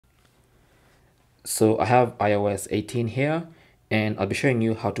So I have iOS 18 here, and I'll be showing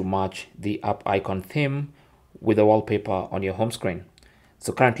you how to match the app icon theme with the wallpaper on your home screen.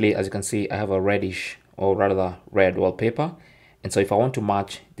 So currently, as you can see, I have a reddish, or rather red wallpaper. And so if I want to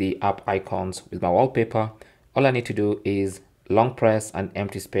match the app icons with my wallpaper, all I need to do is long press an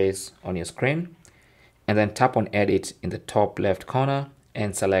empty space on your screen, and then tap on edit in the top left corner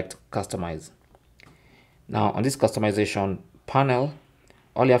and select customize. Now on this customization panel,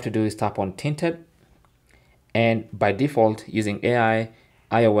 all you have to do is tap on Tinted, and by default, using AI,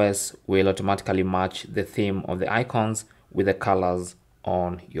 iOS will automatically match the theme of the icons with the colors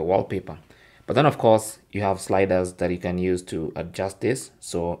on your wallpaper. But then of course, you have sliders that you can use to adjust this.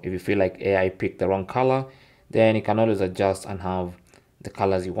 So if you feel like AI picked the wrong color, then you can always adjust and have the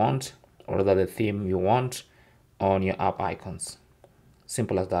colors you want, or rather the theme you want on your app icons.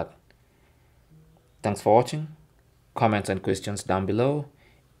 Simple as that. Thanks for watching. Comments and questions down below,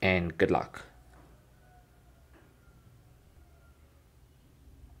 and good luck.